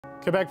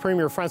Quebec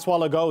Premier François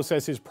Legault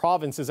says his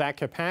province is at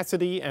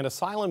capacity and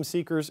asylum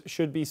seekers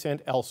should be sent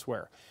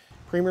elsewhere.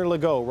 Premier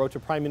Legault wrote to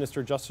Prime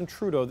Minister Justin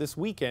Trudeau this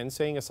weekend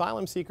saying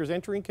asylum seekers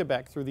entering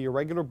Quebec through the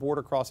irregular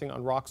border crossing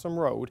on Roxham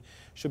Road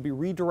should be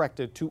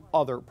redirected to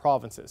other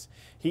provinces.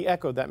 He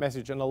echoed that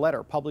message in a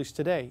letter published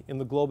today in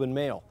the Globe and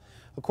Mail.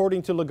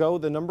 According to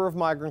Legault, the number of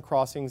migrant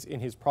crossings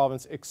in his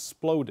province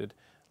exploded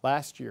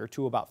last year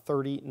to about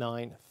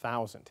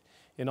 39,000.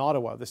 In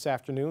Ottawa this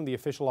afternoon, the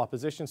official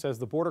opposition says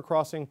the border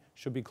crossing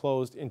should be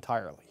closed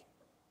entirely.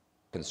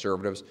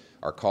 Conservatives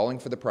are calling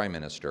for the Prime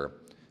Minister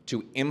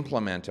to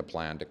implement a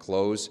plan to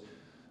close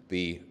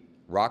the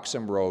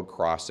Roxham Road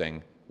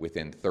crossing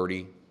within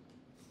 30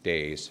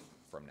 days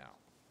from now.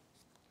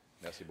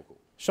 Merci beaucoup.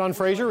 Sean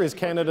Fraser is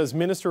Canada's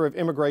Minister of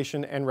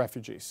Immigration and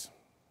Refugees.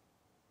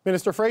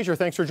 Minister Fraser,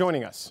 thanks for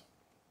joining us.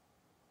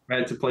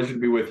 It's a pleasure to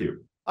be with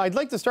you. I'd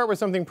like to start with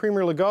something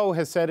Premier Legault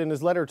has said in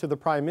his letter to the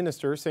Prime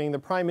Minister, saying the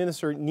Prime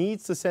Minister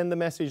needs to send the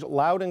message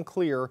loud and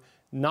clear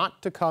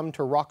not to come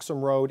to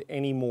Roxham Road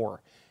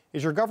anymore.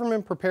 Is your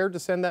government prepared to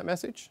send that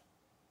message?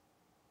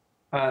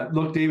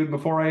 Look, David,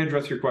 before I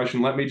address your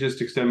question, let me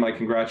just extend my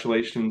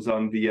congratulations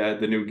on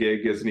the new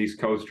gig as an East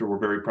Coaster. We're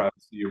very proud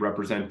to see you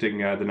representing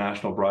the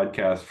national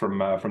broadcast from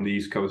the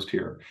East Coast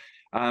here.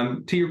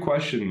 To your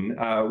question,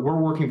 we're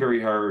working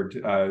very hard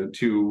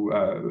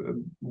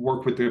to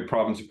work with the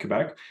province of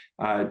Quebec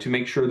to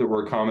make sure that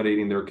we're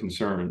accommodating their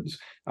concerns.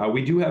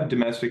 We do have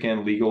domestic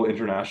and legal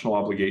international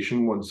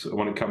obligation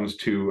when it comes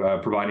to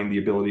providing the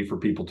ability for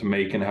people to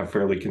make and have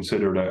fairly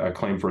considered a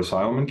claim for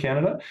asylum in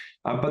Canada.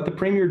 But the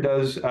Premier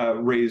does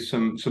raise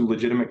some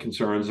legitimate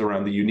concerns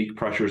around the unique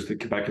pressures that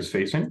Quebec is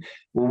facing.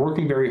 We're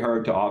working very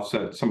hard to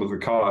offset some of the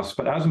costs,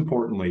 but as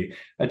importantly,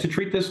 to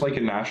treat this like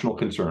a national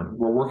concern.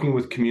 We're working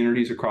with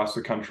communities across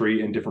the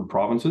country in different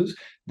provinces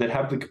that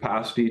have the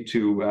capacity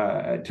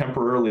to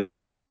temporarily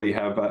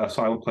have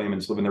asylum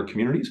claimants live in their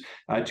communities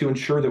to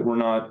ensure that we're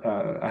not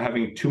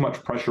having too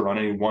much pressure on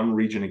any one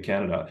region in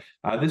Canada.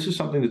 This is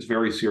something that's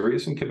very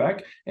serious in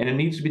Quebec, and it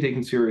needs to be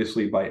taken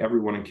seriously by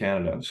everyone in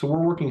Canada. So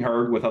we're working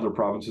hard with other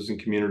provinces and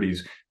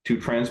communities to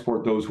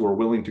transport those who are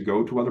willing to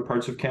go to other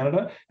parts of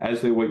Canada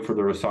as they wait for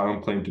their asylum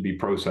claim to be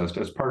processed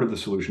as part of the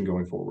solution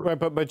going forward.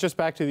 Right, but just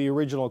back to the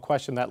original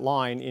question, that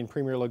line in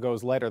Premier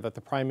Legault's letter that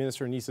the Prime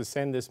Minister needs to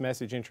send this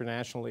message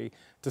internationally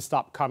to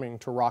stop coming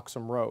to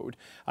Roxham Road.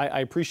 I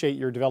appreciate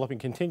you're developing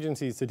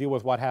contingencies to deal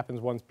with what happens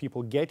once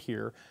people get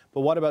here,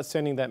 but what about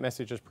sending that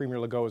message as Premier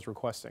Legault is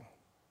requesting?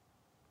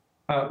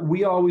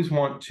 We always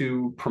want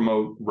to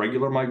promote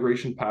regular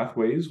migration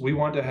pathways. We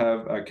want to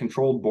have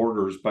controlled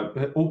borders, but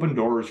open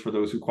doors for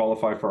those who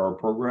qualify for our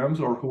programs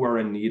or who are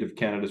in need of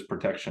Canada's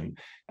protection.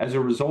 As a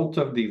result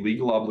of the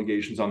legal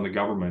obligations on the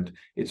government,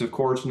 it's of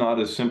course not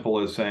as simple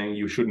as saying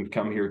you shouldn't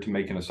come here to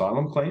make an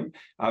asylum claim,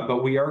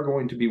 but we are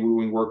going to be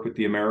doing work with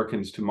the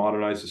Americans to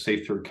modernize the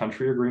Safe Third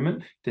Country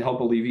Agreement to help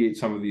alleviate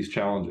some of these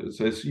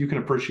challenges. As you can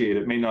appreciate,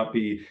 it may not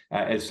be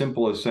as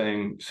simple as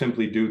saying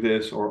simply do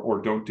this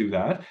or don't do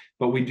that,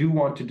 but we do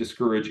want to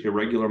discourage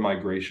irregular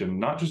migration,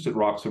 not just at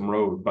Roxham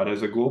Road, but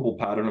as a global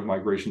pattern of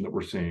migration that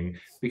we're seeing,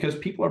 because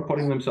people are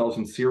putting themselves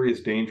in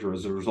serious danger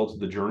as a result of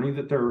the journey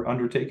that they're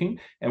undertaking.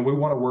 And we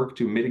want to work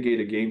to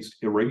mitigate against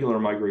irregular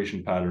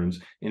migration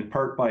patterns, in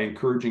part by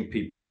encouraging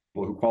people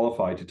who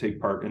qualify to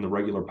take part in the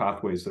regular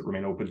pathways that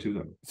remain open to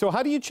them. So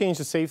how do you change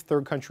the Safe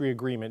Third Country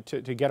Agreement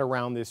to get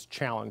around this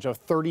challenge of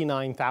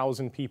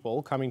 39,000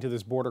 people coming to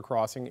this border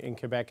crossing in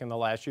Quebec in the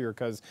last year?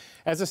 Because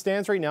as it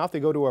stands right now, if they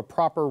go to a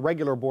proper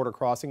regular border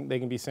crossing, they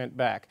can be sent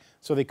back.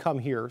 So they come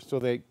here so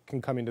they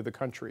can come into the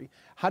country.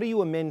 How do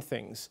you amend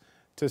things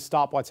to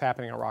stop what's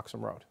happening at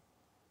Roxham Road?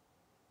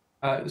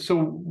 So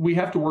we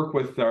have to work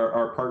with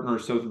our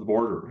partners south of the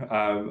border.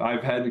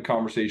 I've had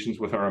conversations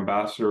with our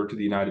ambassador to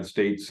the United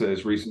States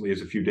as recently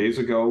as a few days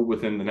ago.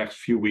 Within the next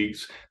few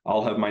weeks,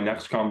 I'll have my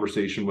next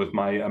conversation with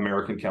my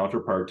American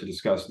counterpart to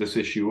discuss this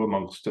issue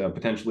amongst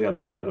potentially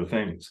other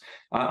things.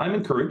 I'm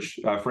encouraged,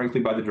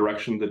 frankly, by the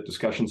direction that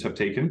discussions have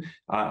taken.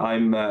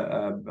 I'm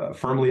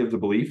firmly of the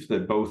belief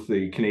that both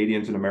the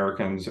Canadians and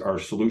Americans are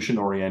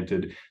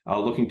solution-oriented,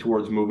 looking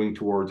towards moving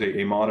towards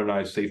a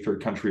modernized Safe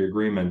Third Country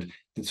Agreement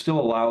that still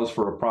allows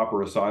for a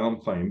proper asylum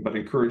claim, but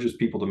encourages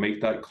people to make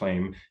that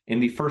claim in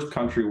the first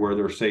country where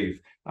they're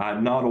safe,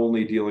 not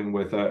only dealing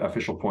with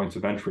official points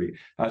of entry.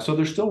 So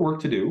there's still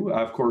work to do.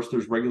 Of course,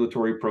 there's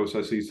regulatory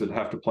processes that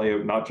have to play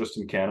out not just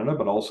in Canada,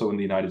 but also in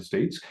the United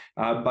States.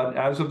 But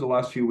as of the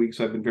last few weeks,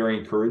 I've been very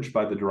encouraged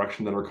by the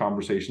direction that our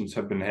conversations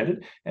have been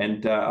headed.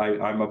 And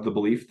I'm of the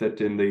belief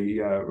that in the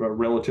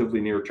relatively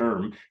near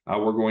term,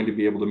 we're going to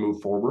be able to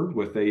move forward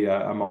with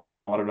a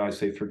modernized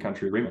Safe Third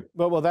Country Agreement.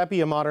 But will that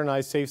be a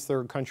modernized Safe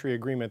Third Country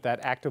Agreement that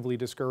actively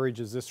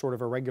discourages this sort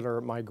of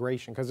irregular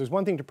migration? Because there's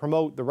one thing to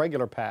promote the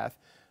regular path,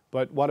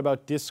 but what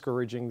about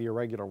discouraging the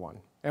irregular one?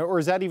 Or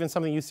is that even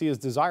something you see as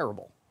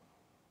desirable?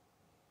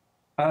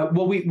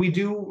 Well, we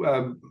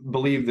do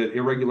believe that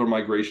irregular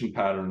migration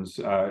patterns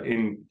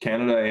in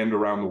Canada and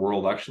around the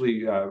world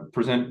actually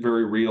present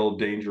very real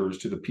dangers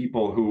to the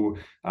people who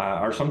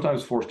are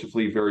sometimes forced to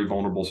flee very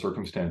vulnerable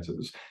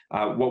circumstances.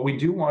 What we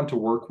do want to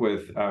work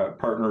with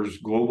partners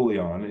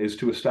globally on is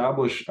to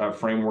establish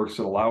frameworks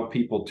that allow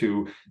people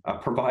to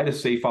provide a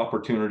safe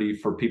opportunity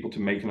for people to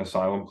make an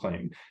asylum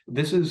claim.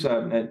 This is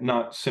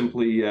not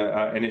simply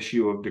an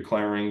issue of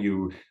declaring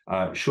you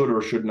should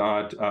or should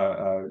not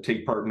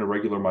take part in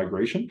irregular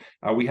migration.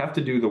 We have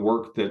to do the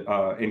work that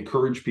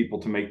encourage people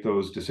to make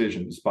those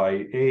decisions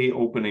by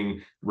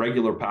opening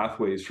regular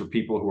pathways for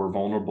people who are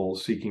vulnerable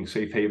seeking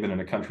safe haven in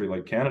a country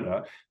like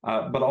Canada,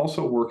 but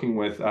also working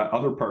with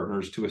other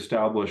partners to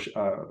establish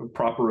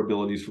proper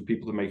abilities for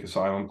people to make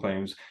asylum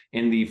claims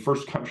in the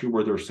first country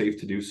where they're safe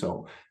to do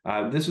so.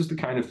 This is the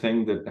kind of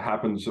thing that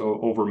happens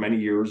over many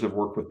years of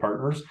work with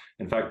partners.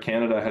 In fact,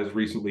 Canada has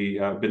recently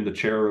been the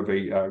chair of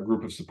a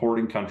group of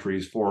supporting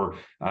countries for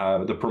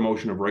the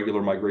promotion of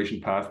regular migration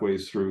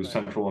pathways through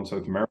Central and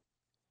South America.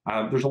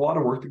 There's a lot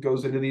of work that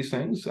goes into these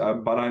things,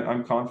 but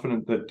I'm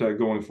confident that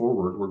going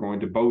forward, we're going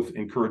to both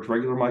encourage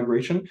regular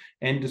migration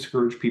and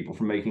discourage people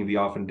from making the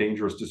often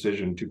dangerous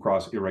decision to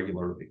cross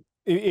irregularly.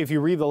 If you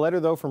read the letter,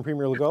 though, from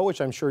Premier Legault,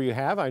 which I'm sure you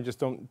have, I just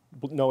don't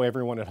know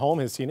everyone at home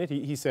has seen it,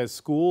 he says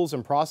schools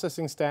and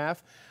processing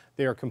staff,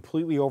 they are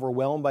completely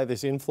overwhelmed by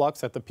this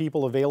influx, that the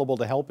people available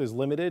to help is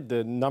limited,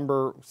 the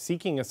number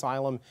seeking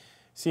asylum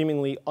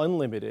seemingly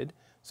unlimited.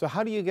 So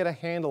how do you get a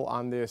handle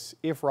on this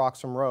if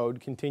Roxham Road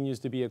continues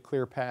to be a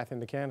clear path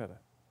into Canada?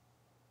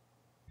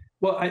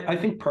 Well, I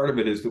think part of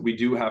it is that we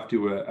do have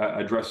to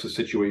address the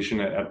situation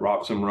at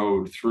Roxham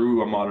Road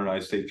through a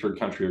modernized state third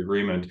country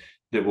agreement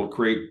that will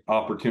create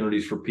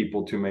opportunities for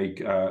people to make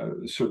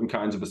certain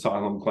kinds of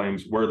asylum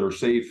claims where they're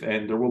safe.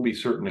 And there will be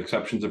certain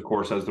exceptions, of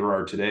course, as there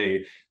are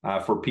today,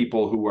 for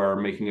people who are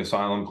making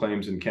asylum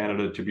claims in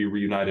Canada to be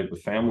reunited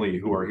with family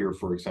who are here,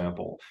 for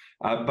example.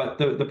 But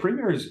the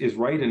Premier is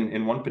right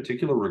in one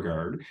particular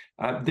regard.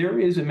 There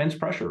is immense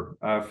pressure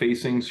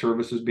facing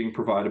services being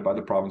provided by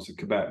the province of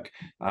Quebec.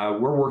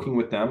 We're working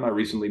with them. I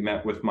recently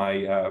met with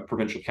my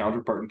provincial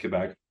counterpart in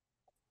Quebec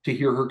to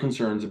hear her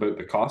concerns about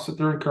the costs that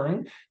they're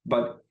incurring,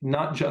 but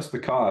not just the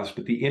cost,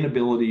 but the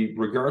inability,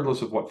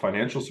 regardless of what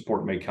financial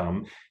support may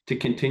come, to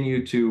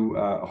continue to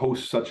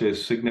host such a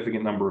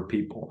significant number of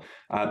people.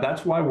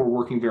 That's why we're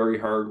working very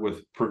hard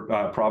with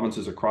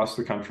provinces across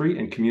the country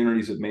and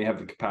communities that may have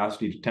the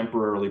capacity to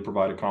temporarily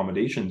provide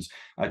accommodations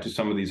to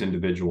some of these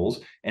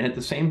individuals. And at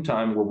the same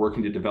time, we're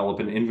working to develop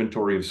an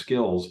inventory of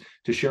skills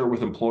to share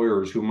with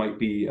employers who might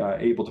be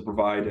able to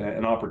provide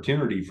an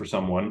opportunity for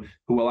someone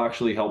who will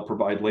actually help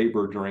provide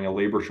labor during a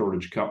labor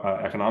shortage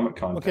economic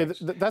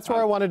context. Okay, that's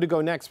where I wanted to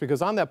go next,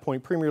 because on that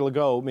point, Premier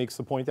Legault makes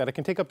the point that it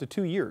can take up to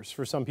 2 years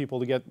for some people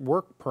to get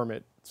work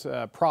permits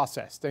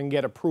processed and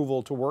get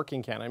approval to work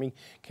in Canada. I mean,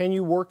 can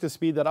you work to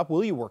speed that up?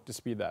 Will you work to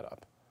speed that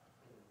up?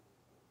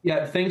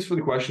 Yeah, thanks for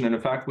the question. And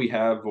in fact, we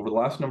have, over the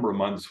last number of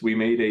months, we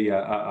made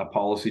a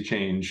policy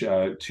change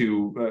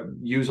to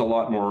use a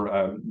lot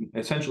more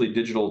essentially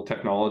digital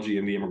technology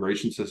in the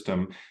immigration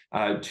system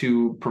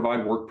to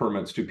provide work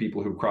permits to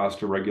people who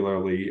crossed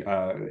irregularly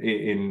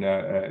in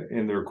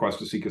their request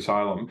to seek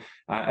asylum.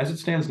 As it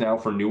stands now,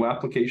 for new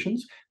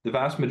applications, the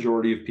vast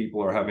majority of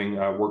people are having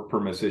work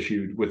permits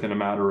issued within a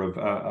matter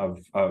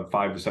of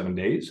 5 to 7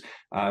 days.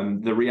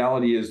 The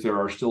reality is there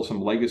are still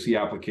some legacy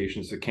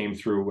applications that came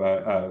through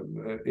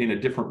in a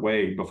different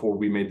way before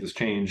we made this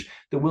change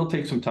that will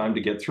take some time to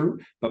get through.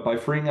 But by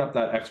freeing up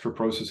that extra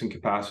processing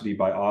capacity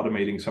by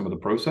automating some of the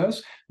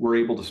process, we're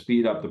able to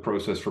speed up the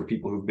process for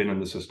people who've been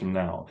in the system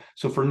now.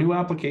 So for new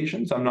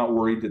applications, I'm not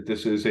worried that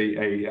this is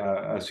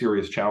a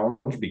serious challenge,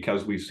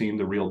 because we've seen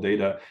the real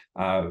data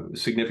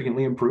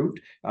significantly improved.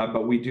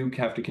 But we do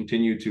have to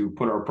continue to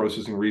put our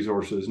processing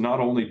resources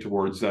not only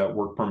towards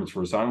work permits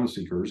for asylum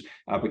seekers,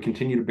 but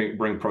continue to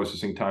bring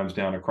processing times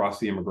down across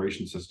the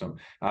immigration system.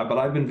 But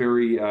I've been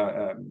very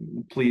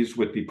pleased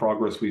with the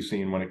progress we've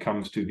seen when it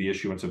comes to the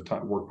issuance of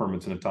work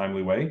permits in a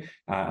timely way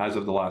as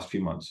of the last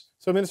few months.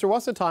 So, Minister,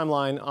 what's the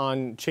timeline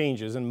on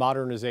changes and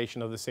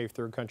modernization of the Safe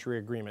Third Country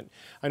Agreement?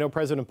 I know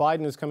President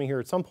Biden is coming here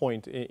at some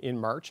point in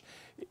March.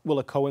 Will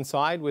it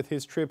coincide with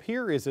his trip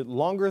here? Is it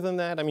longer than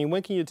that? I mean,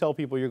 when can you tell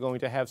people you're going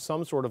to have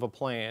some sort of a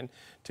plan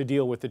to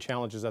deal with the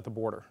challenges at the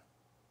border?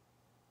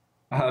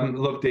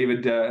 Look,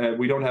 David,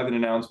 we don't have an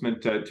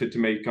announcement to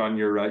make on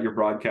your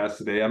broadcast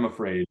today, I'm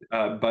afraid.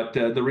 But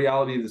the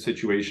reality of the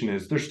situation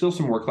is there's still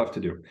some work left to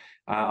do.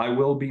 I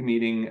will be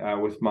meeting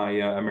with my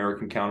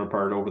American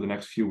counterpart over the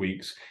next few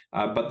weeks,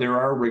 but there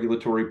are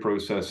regulatory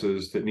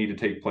processes that need to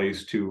take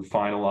place to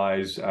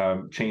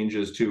finalize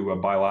changes to a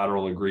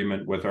bilateral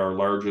agreement with our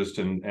largest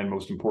and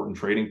most important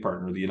trading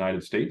partner, the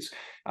United States.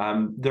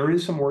 There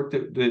is some work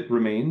that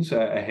remains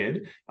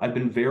ahead. I've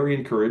been very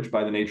encouraged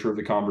by the nature of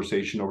the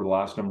conversation over the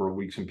last number of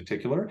weeks in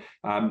particular.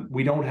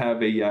 We don't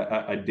have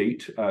a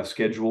date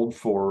scheduled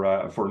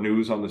for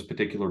news on this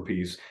particular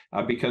piece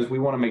because we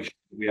want to make sure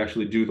we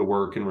actually do the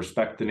work and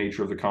respect the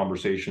nature of the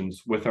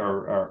conversations with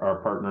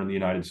our partner in the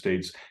United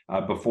States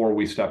before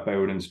we step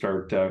out and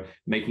start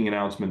making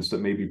announcements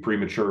that may be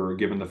premature,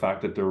 given the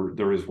fact that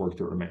there is work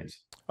that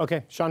remains.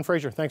 Okay, Sean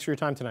Fraser, thanks for your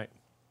time tonight.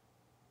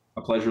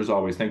 A pleasure as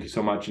always. Thank you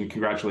so much, and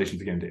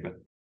congratulations again, David.